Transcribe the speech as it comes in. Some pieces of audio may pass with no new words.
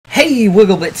Hey,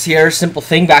 Wigglebits here, Simple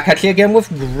Thing, back at you again with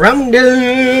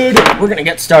Grounded! We're gonna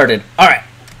get started. Alright,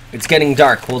 it's getting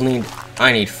dark,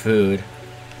 I need food.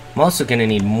 I'm also gonna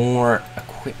need more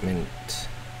equipment.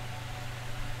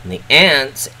 And the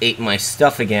ants ate my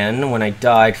stuff again when I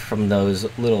died from those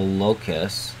little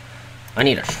locusts. I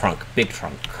need a trunk, big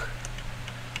trunk.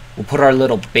 We'll put our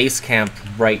little base camp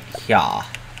right here. I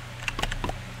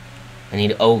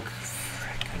need oak.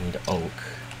 Frick, I need oak.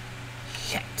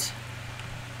 Shit.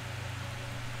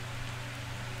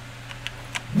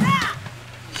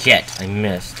 Shit, I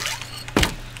missed.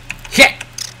 Shit!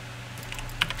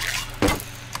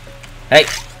 Hey!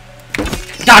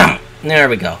 Got him! There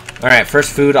we go. Alright,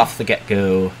 first food off the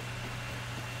get-go.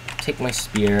 Take my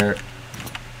spear.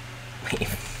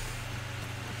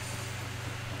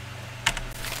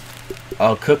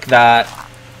 I'll cook that.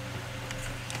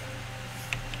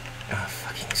 Oh,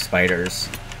 fucking spiders.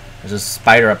 There's a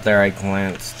spider up there, I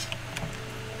glanced.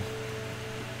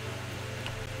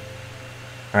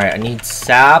 Alright, I need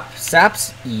sap.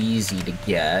 Sap's easy to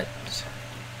get.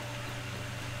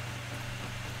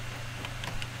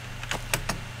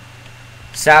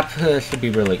 Sap should be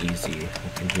really easy.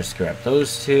 I can just grab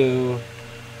those two.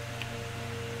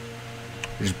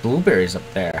 There's blueberries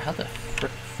up there. How the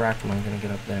frack am I gonna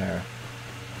get up there?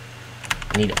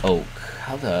 I need oak.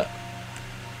 How the...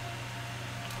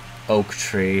 Oak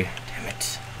tree. Damn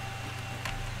it.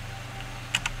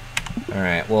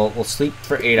 Alright, well, we'll sleep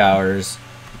for 8 hours.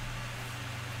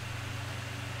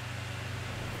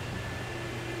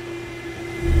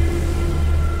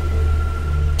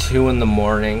 Two in the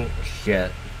morning.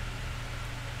 Shit.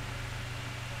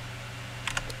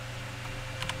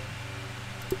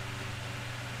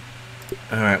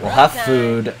 Alright, we'll have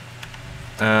food.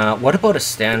 What about a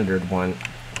standard one?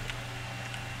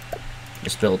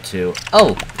 Just build two.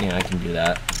 Oh! Yeah, I can do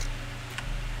that.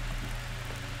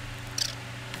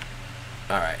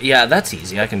 Alright, yeah, that's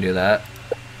easy. I can do that.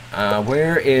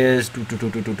 Where is...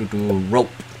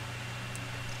 rope?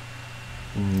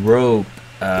 Rope.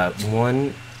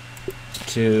 1,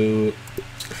 2,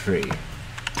 3.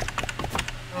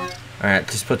 Alright,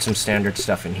 just put some standard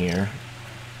stuff in here.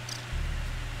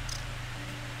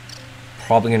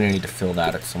 Probably gonna need to fill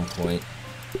that at some point.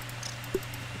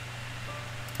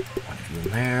 One of you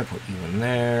in there, put you in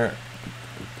there.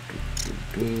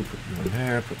 Put you in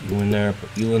there, put you in there,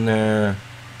 put you in there.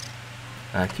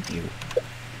 Keep you.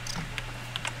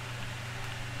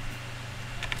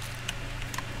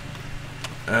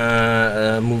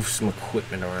 Move some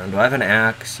equipment around. Do I have an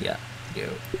axe? Yeah, I do.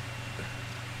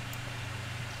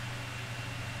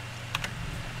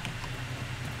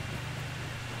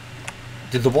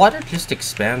 Did the water just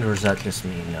expand, or is that just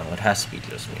me? No, it has to be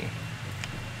just me.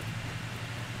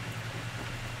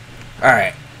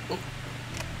 Alright.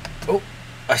 Oh,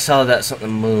 I saw that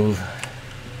something move.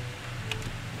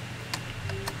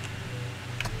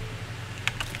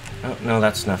 Oh, no,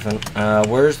 that's nothing.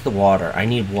 Where's the water? I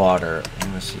need water. I'm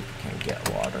gonna see if I can get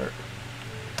water.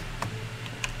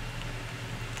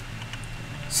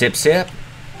 Sip, sip.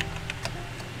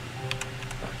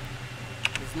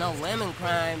 There's no lemon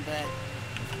crime, but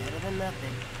it's better than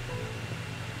nothing.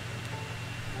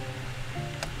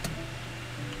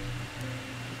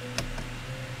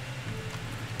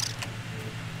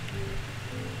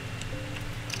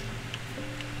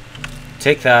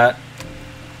 Take that.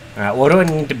 Alright, what do I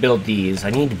need to build these? I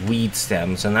need weed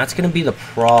stems, and that's going to be the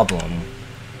problem.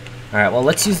 Alright, well,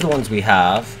 let's use the ones we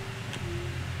have.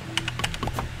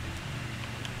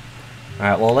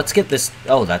 Alright, well, let's get this...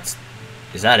 Oh, that's...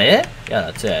 Is that it? Yeah,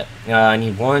 that's it. I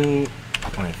need one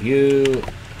point of view.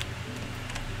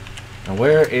 Now,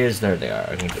 where is... There they are.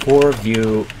 I need 4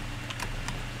 view.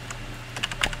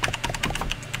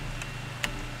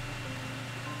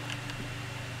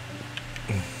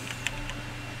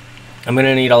 I'm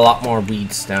gonna need a lot more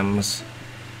weed stems.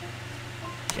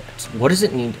 Shit. What does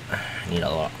it need? I need a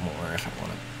lot more if I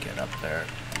want to get up there.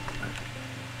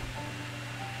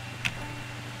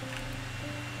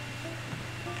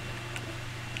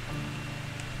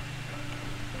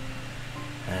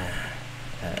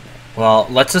 Well,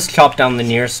 let's just chop down the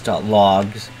nearest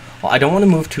logs. Well, I don't want to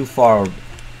move too far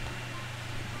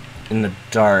in the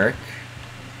dark.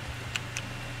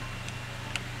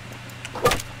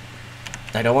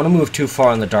 I don't want to move too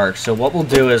far in the dark, so what we'll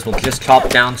do is we'll just chop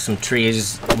down some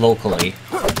trees locally.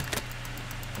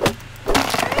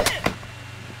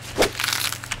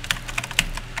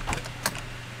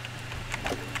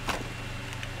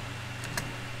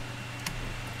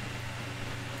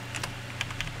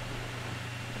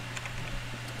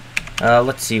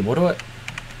 Let's see, what do I...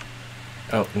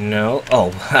 Oh, no. Oh,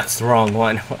 that's the wrong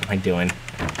one. What am I doing?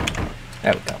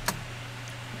 There we go.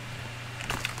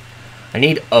 I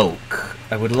need oak.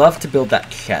 I would love to build that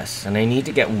chest, and I need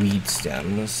to get weed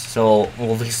stems. So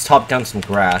we'll just chop down some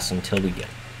grass until we get...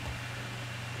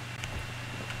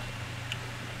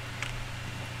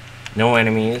 No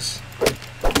enemies.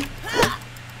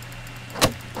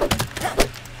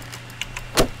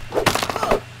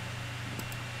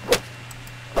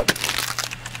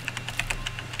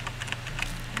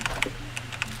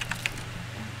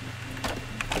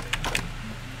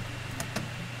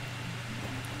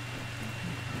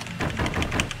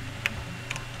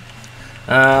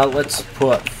 Let's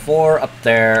put 4 up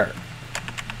there.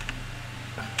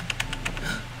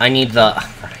 I need the...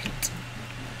 Right.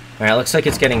 Alright, looks like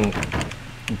it's getting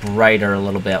brighter a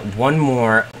little bit. One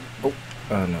more. Oh,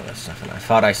 oh no, that's nothing. I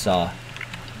thought I saw...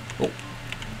 Oh.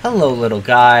 Hello, little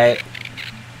guy.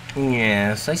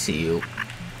 Yes, I see you.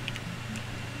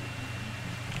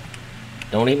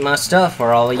 Don't eat my stuff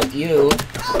or I'll eat you.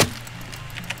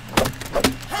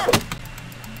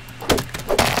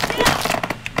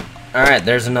 Alright,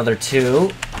 there's another 2.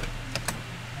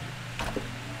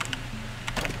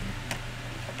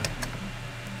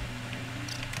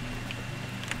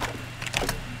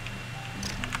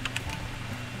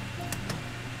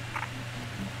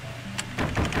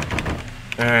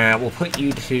 Alright, we'll put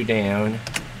you 2 down.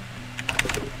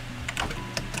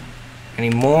 Any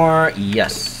more?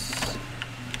 Yes.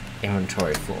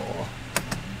 Inventory full.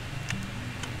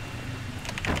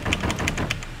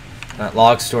 That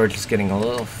log storage is getting a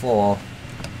little full.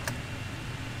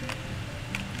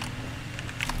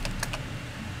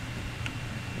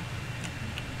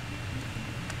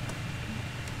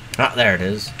 Ah, there it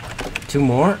is. 2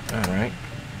 more? Alright.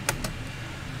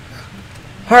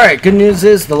 Alright, good news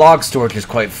is the log storage is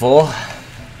quite full.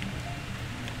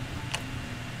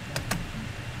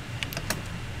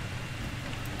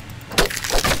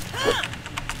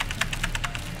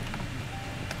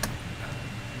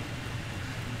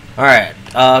 Alright,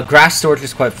 grass storage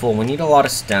is quite full. We need a lot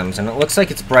of stems, and it looks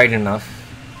like it's bright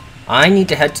enough. I need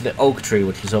to head to the oak tree,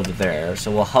 which is over there,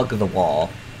 so we'll hug the wall.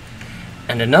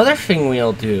 And another thing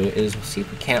we'll do is we'll see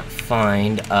if we can't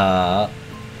find, that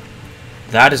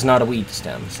is not a weed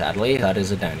stem, sadly. That is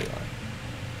a dandelion.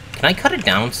 Can I cut it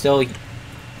down still?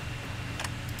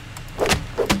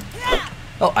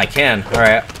 Oh, I can.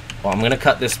 Alright. Well, I'm gonna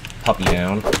cut this puppy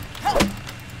down.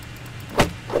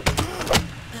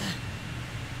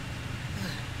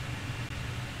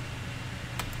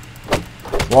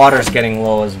 Water's getting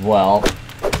low as well.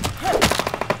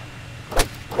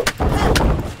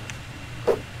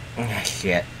 Ah,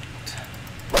 shit.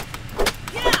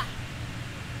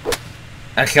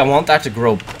 Actually, I want that to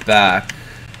grow back.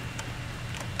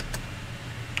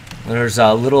 There's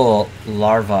a little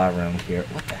larva around here.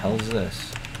 What the hell is this?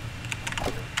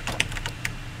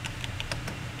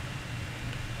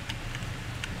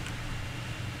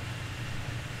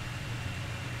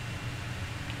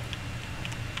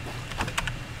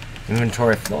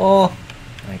 Inventory full.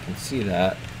 I can see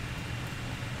that.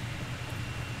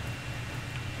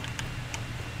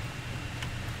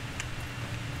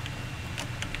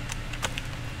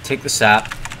 Take the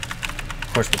sap.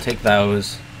 Of course, we'll take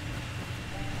those.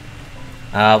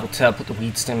 We'll put the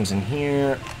weed stems in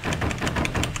here.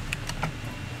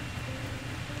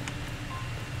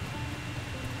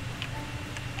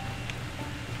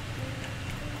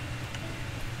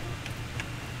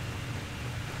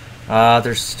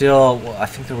 There's still, well, I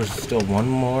think there was still one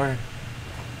more.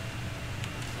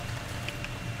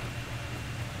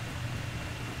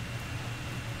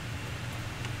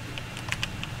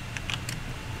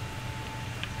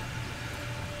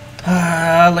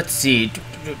 Let's see.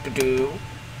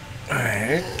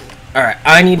 Alright. Alright,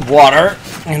 I need water,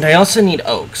 and I also need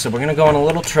oak, so we're gonna go on a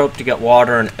little trope to get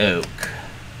water and oak.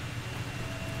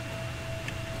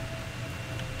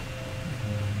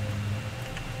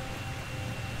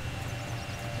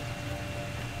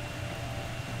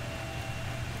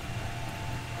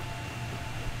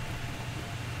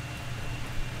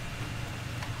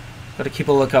 Gotta keep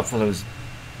a lookout for those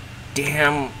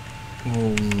damn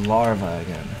larvae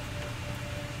again.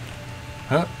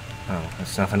 Huh? Oh,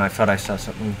 that's nothing. I thought I saw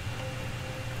something.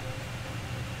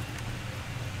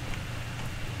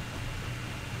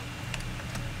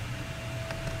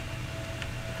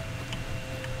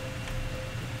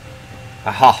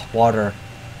 Aha! Water.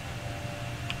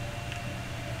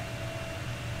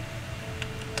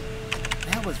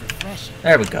 That was refreshing.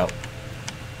 There we go.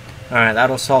 Alright,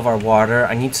 that'll solve our water.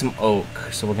 I need some oak,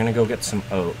 so we're gonna go get some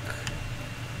oak.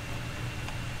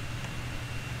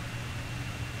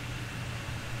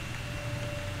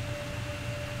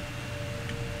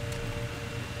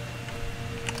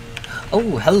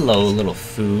 Oh, hello, little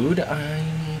food. I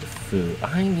need food.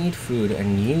 I need food,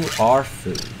 and you are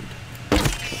food.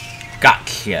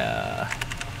 Gotcha.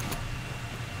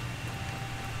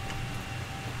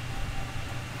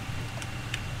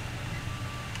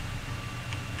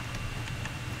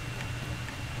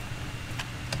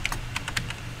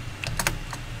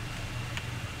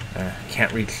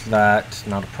 Can't reach that.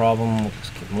 Not a problem. We'll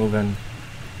just keep moving.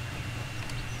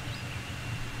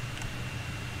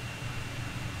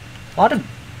 A lot of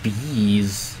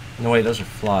bees. No, wait, those are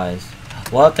flies.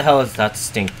 What the hell is that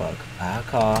stink bug?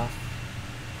 Back off.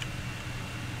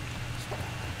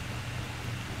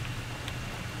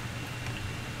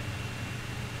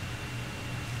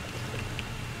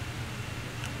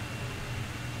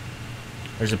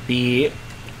 There's a bee.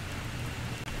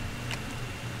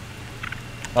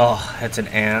 Oh, it's an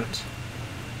ant.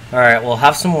 Alright, we'll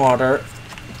have some water.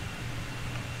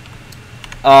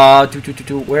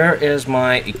 Where is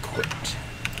my equipment?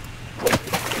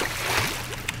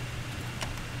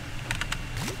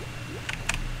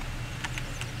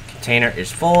 Container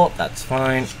is full, that's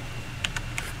fine.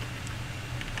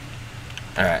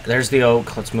 Alright, there's the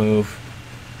oak, let's move.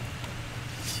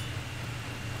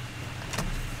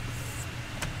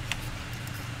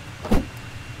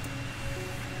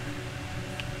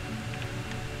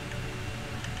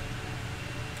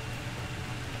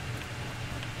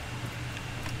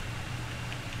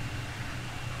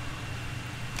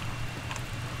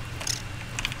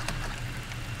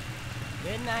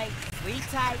 Good night. Sleep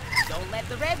tight. Don't let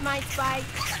the red mice bite.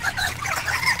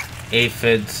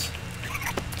 Aphids.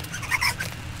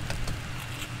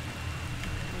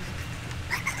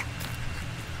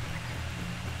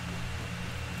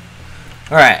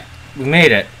 Alright, we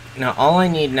made it. Now, all I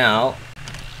need now...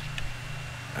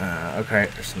 okay,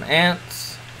 there's some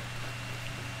ants.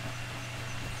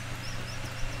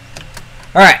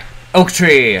 Alright, oak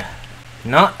tree.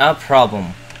 Not a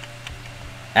problem.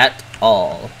 At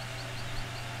all.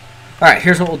 Alright,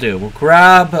 here's what we'll do. We'll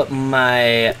grab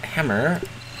my hammer.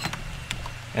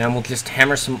 And we'll just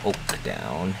hammer some oak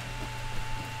down.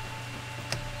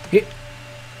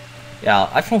 Yeah,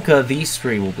 I think these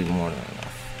three will be more than enough.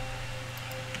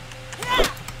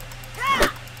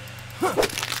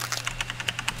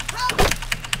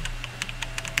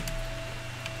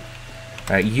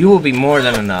 Alright, you will be more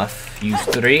than enough. You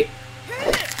three.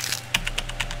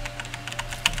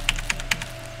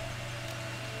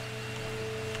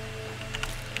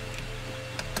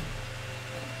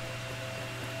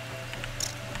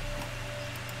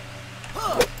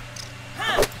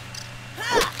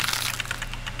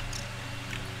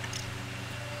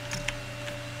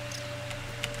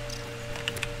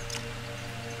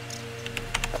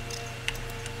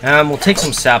 We'll take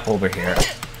some sap over here.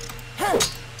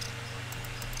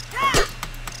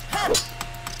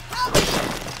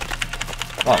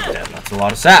 Oh, damn, that's a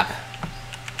lot of sap.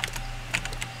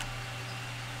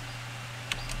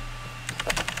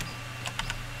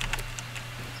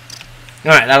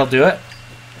 Alright, that'll do it.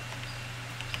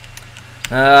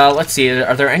 Let's see,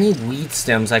 are there any weed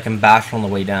stems I can bash on the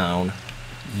way down?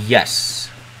 Yes.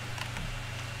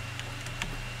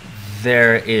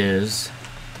 There is.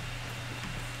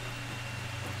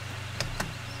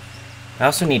 I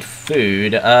also need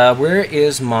food. Where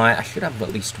is my... I should have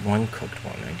at least one cooked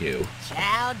one. I do.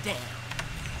 Chow down.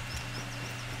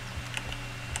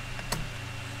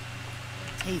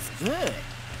 Tastes good.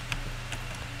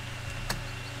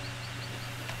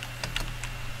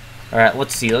 Alright,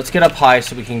 let's see. Let's get up high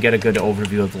so we can get a good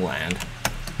overview of the land.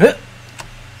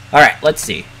 Alright, let's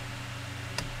see.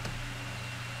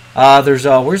 Where's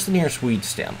the nearest weed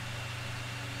stem?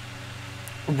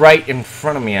 Right in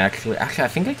front of me, actually. Actually, I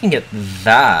think I can get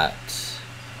that.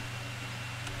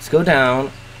 Let's go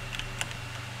down.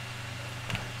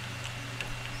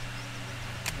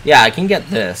 Yeah, I can get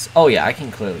this. Oh, yeah, I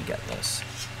can clearly get this.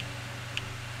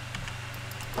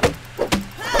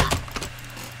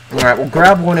 Alright, we'll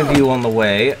grab one of you on the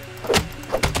way.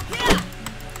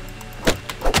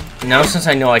 Now, since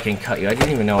I know I can cut you, I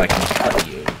didn't even know I can cut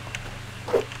you.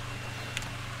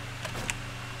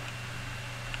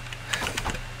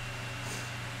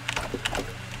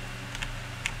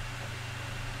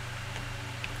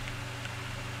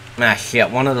 Ah, shit,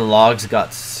 one of the logs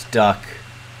got stuck.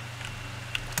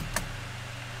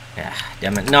 Yeah,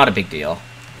 damn it, not a big deal.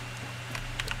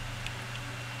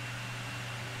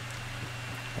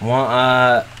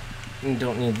 Well,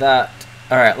 don't need that.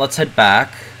 Alright, let's head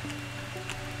back.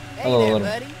 Hey there,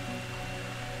 buddy.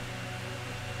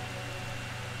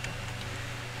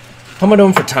 How am I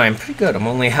doing for time? Pretty good. I'm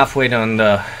only halfway down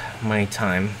my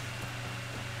time.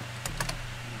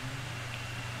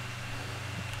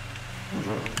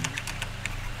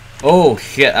 Oh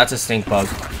shit, that's a stink bug.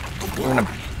 We're gonna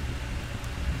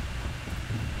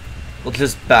We'll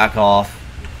just back off.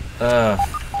 Ugh.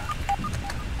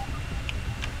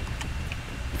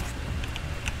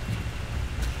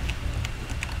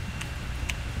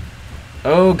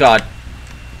 Oh god.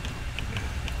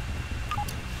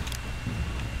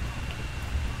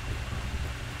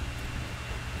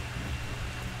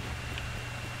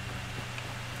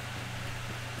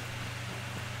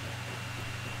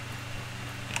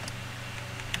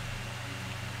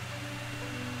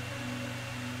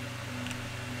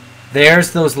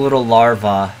 There's those little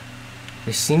larvae.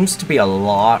 There seems to be a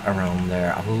lot around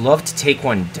there. I would love to take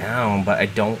one down, but I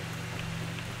don't.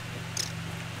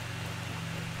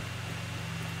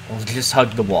 We'll just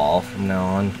hug the wall from now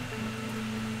on.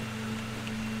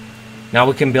 Now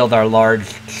we can build our large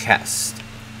chest.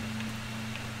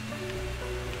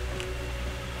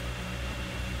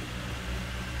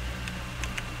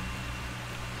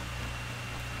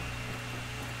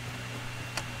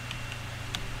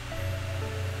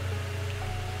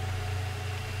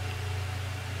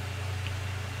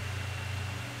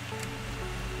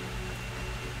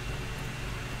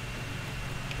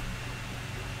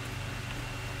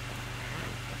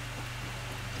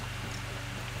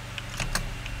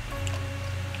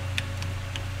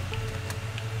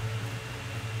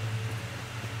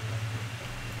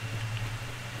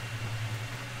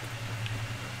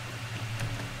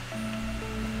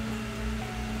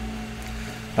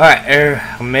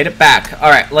 Alright, we made it back.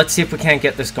 Alright, let's see if we can't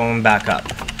get this going back up.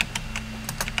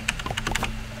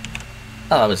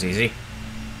 Oh, that was easy.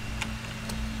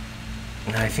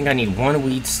 I think I need 1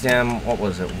 wheat stem. What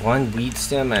was it? 1 wheat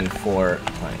stem and 4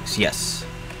 planks. Yes.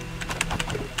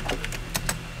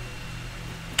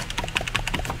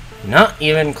 Not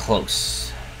even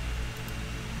close.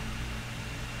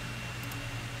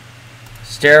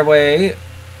 Stairway.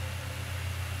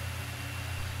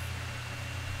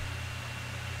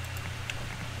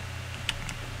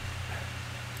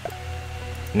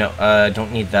 No,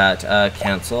 don't need that.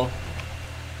 Cancel.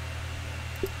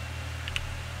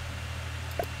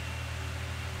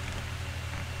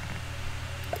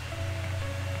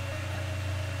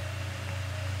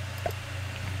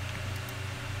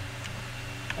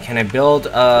 Can I build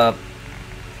a...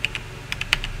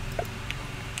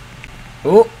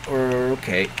 Oh,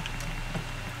 okay.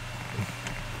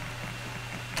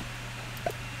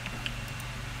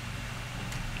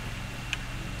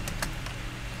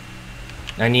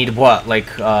 I need what? Like,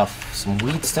 some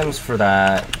wheat stems for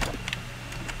that.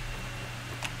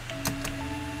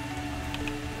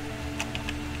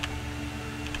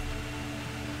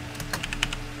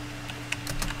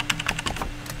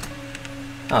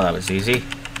 Oh, that was easy.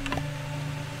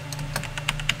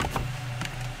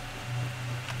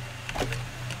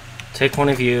 Take 1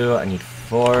 of you. I need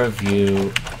 4 of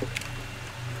you.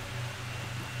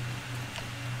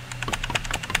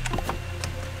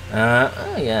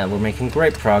 Oh yeah, we're making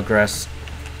great progress.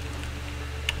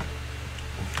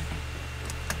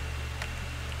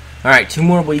 Alright, 2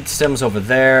 more wheat stems over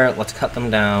there. Let's cut them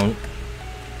down.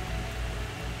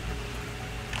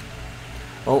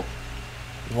 Oh.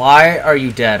 Why are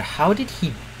you dead? How did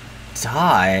he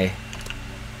die?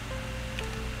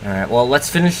 Alright, well, let's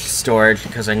finish storage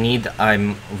because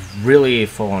I'm really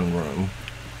full on room.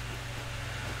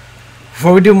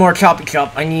 Before we do more choppy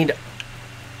chop, I need...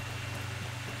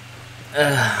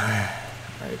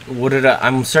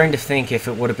 I'm starting to think if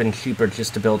it would have been cheaper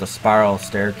just to build a spiral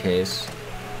staircase.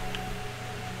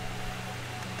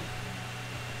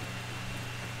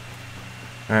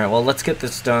 Alright, well, let's get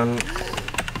this done.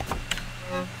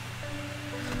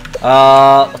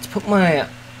 Let's put my...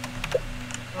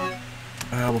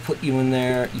 we'll put you in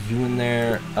there, you in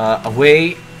there.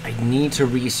 Away, I need to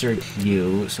research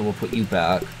you, so we'll put you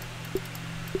back.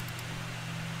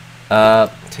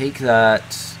 Take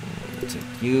that.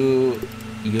 Take you.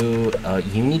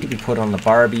 You need to be put on the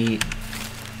Barbie.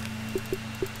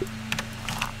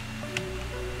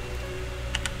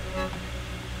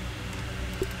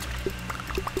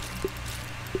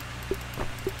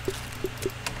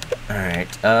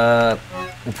 Alright,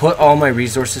 we'll put all my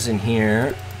resources in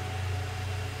here.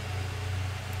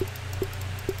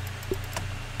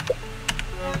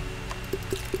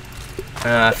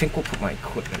 I think we'll put my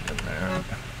equipment in there.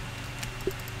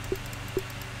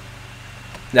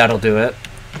 That'll do it.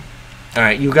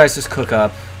 Alright, you guys just cook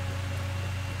up.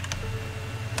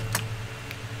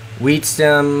 Wheat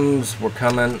stems, we're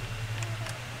coming.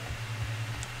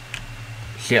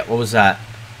 Shit, what was that?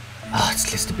 Oh,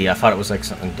 it's just a bee. I thought it was like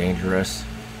something dangerous.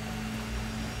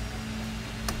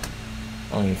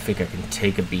 I don't even think I can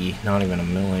take a bee. Not even a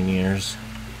million years.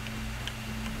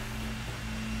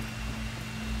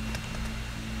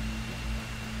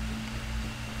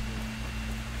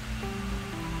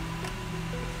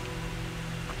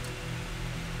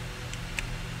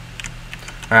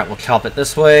 Alright, we'll chop it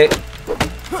this way.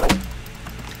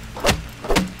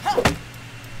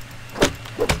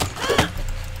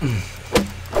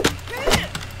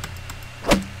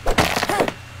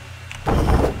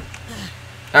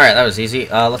 Alright, that was easy.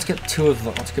 Let's get two of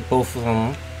them. Let's get both of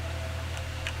them.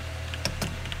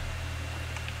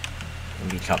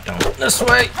 Maybe chop down this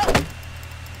way.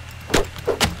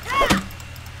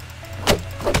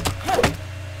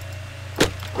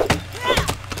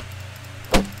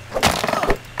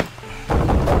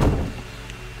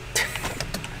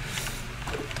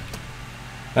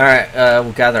 Alright,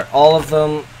 we'll gather all of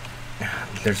them.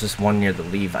 There's this one near the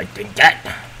leaf I didn't get.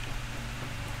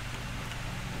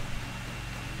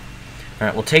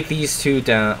 Alright, we'll take these 2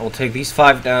 down. We'll take these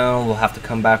 5 down. We'll have to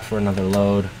come back for another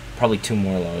load. Probably 2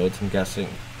 more loads, I'm guessing.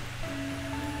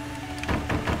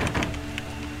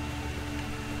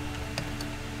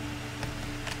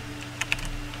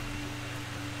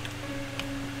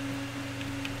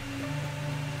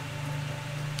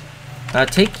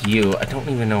 Take you. I don't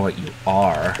even know what you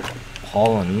are.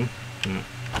 Pollen.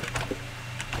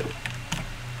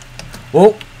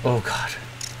 Whoa! Oh god.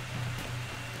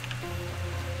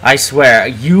 I swear,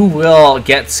 you will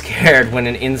get scared when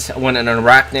an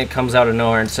arachnid comes out of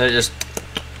nowhere instead of just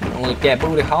like that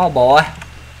booty hole, boy.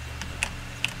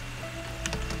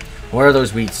 Where are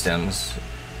those wheat stems?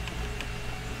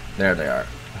 There they are.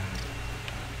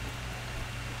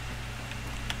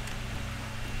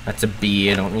 That's a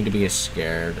bee. I don't need to be as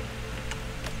scared.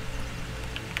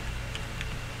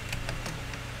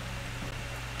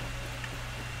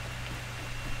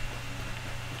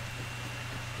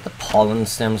 The pollen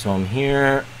stems while I'm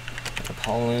here. The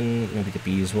pollen, maybe the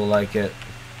bees will like it.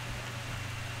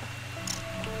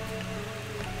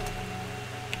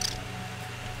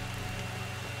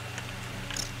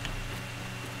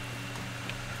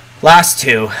 Last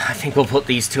 2. I think we'll put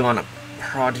these 2 on a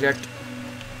project.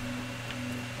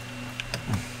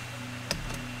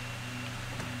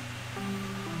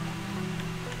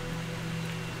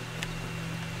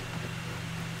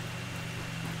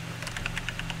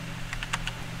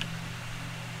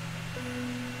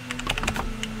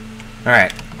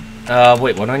 Alright.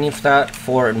 Wait, what do I need for that?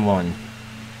 4 and 1.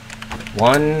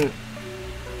 1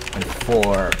 and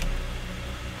 4.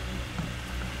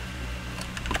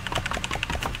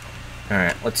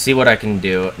 Alright, let's see what I can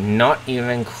do. Not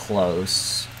even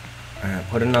close. Alright,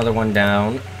 put another one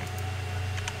down.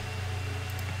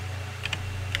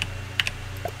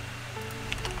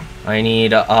 I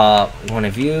need, 1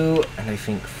 of you, and I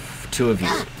think 2 of you.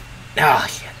 Ah,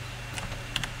 shit.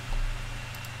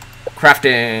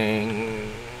 Crafting.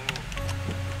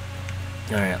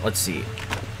 Alright, let's see.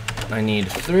 I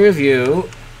need 3 of you.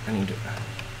 I need to...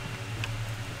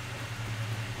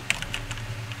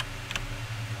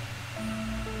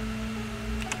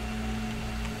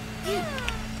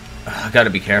 I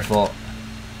gotta be careful.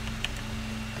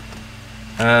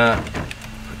 Put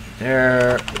you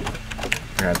there.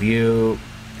 Grab you.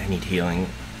 I need healing.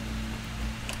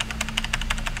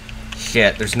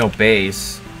 Shit, there's no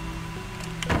base.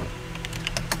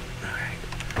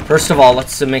 First of all,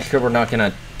 let's make sure we're not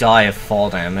gonna die of fall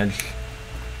damage.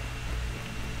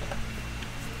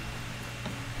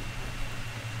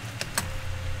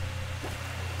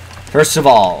 First of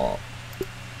all,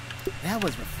 that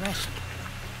was refreshing.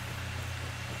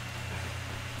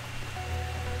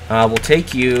 We'll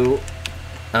take you.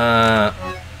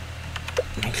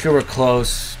 Make sure we're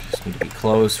close. Just need to be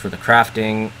close for the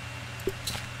crafting.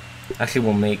 Actually,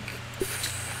 we'll make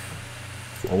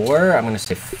 4. I'm gonna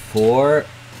say 4.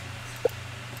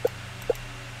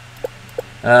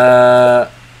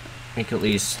 Make at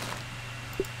least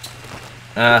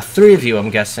 3 of you, I'm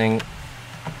guessing.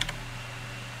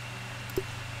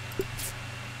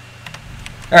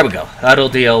 There we go. That'll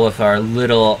deal with our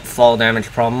little fall damage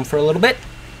problem for a little bit.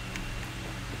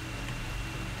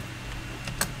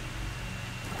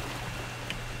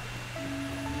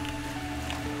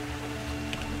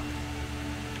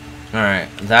 Alright,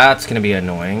 that's gonna be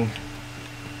annoying.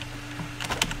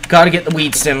 Gotta get the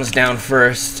weed stems down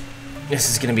first. This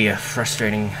is gonna be a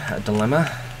frustrating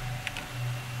dilemma.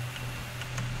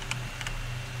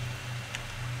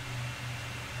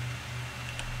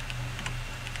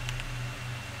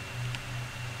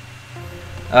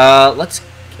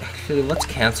 Let's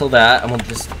cancel that, and we'll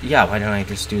just, yeah, why didn't I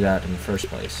just do that in the first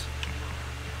place?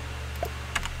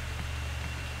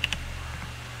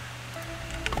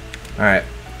 Alright,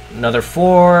 another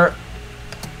 4.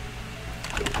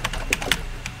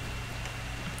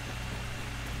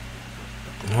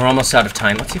 We're almost out of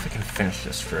time. Let's see if I can finish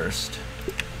this first.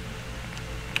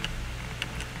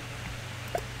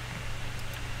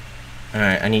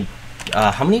 Alright, I need,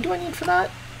 how many do I need for that?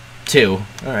 2.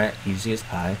 Alright, easy as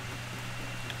pie.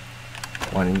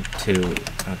 1, 2.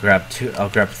 I'll grab 2. I'll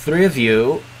grab 3 of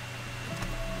you.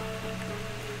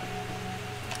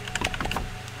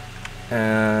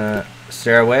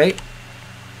 Stairway.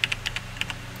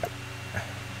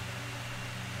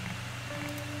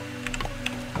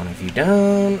 One of you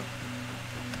down.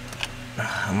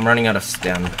 I'm running out of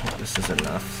stem. This is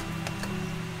enough.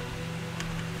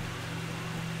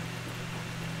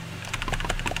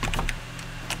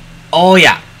 Oh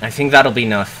yeah, I think that'll be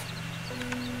enough.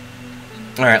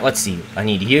 Alright, let's see. I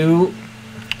need you.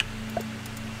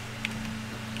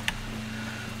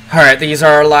 Alright, these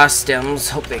are our last stems.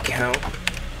 Hope they count.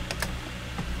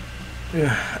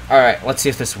 Alright, let's see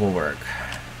if this will work.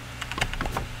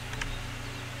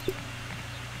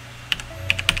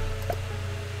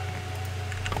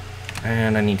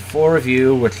 And I need 4 of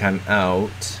you, which I'm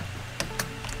out.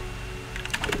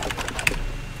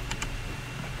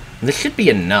 This should be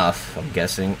enough, I'm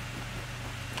guessing.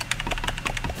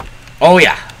 Oh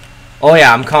yeah. Oh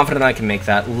yeah, I'm confident I can make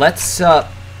that. Let's,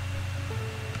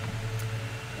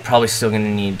 probably still gonna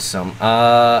need some.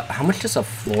 How much does a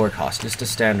floor cost? Just a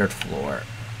standard floor.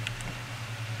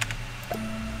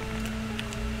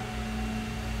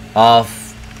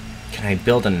 Can I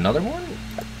build another one?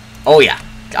 Oh yeah.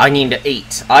 I need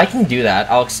 8. I can do that.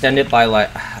 I'll extend it by,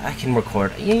 like, I can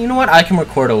record. You know what? I can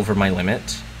record over my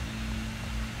limit.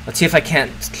 Let's see if I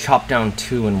can't chop down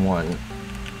 2 in 1.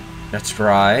 Let's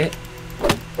try.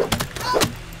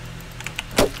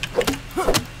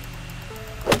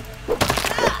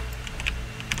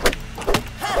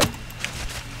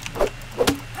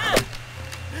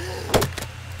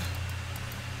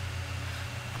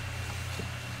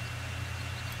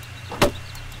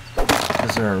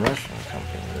 They're a Russian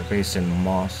company. They're based in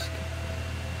Moscow.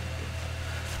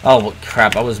 Oh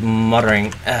crap! I was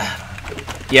muttering.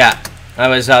 Yeah, I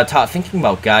was thinking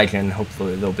about Gaijin.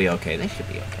 Hopefully they'll be okay. They should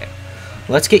be okay.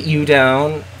 Let's get you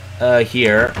down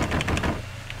here.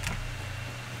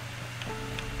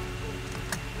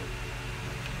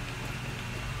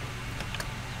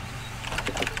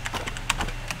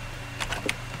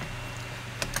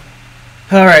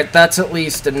 All right, that's at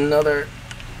least another.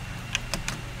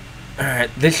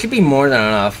 Alright, this should be more than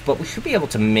enough, but we should be able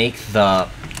to make the...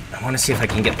 I want to see if I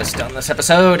can get this done this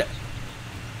episode.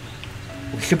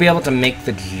 We should be able to make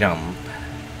the jump.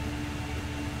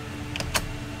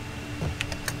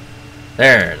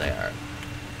 There they are.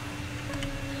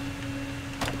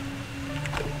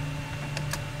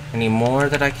 Any more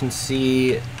that I can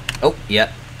see? Oh,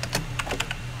 yeah.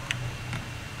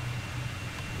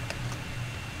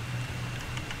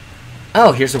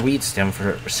 Oh, here's a weed stem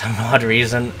for some odd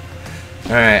reason.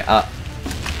 Alright,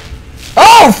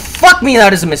 oh, fuck me,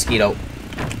 that is a mosquito.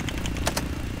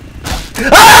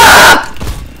 Ah!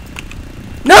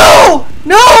 No!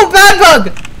 No, bad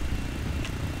bug!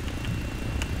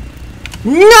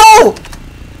 No!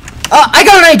 I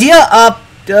got an idea.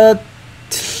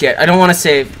 Shit, I don't want to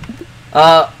save.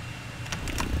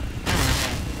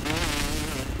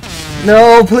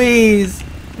 No, please.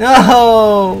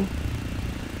 No.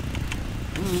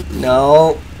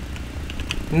 No.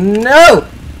 No!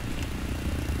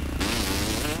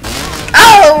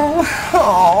 Ow!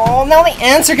 Oh, now the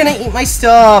ants are gonna eat my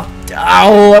stuff.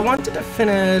 Oh, I wanted to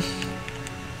finish.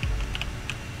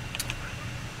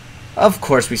 Of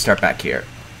course, we start back here.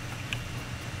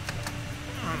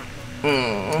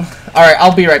 Alright,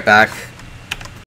 I'll be right back.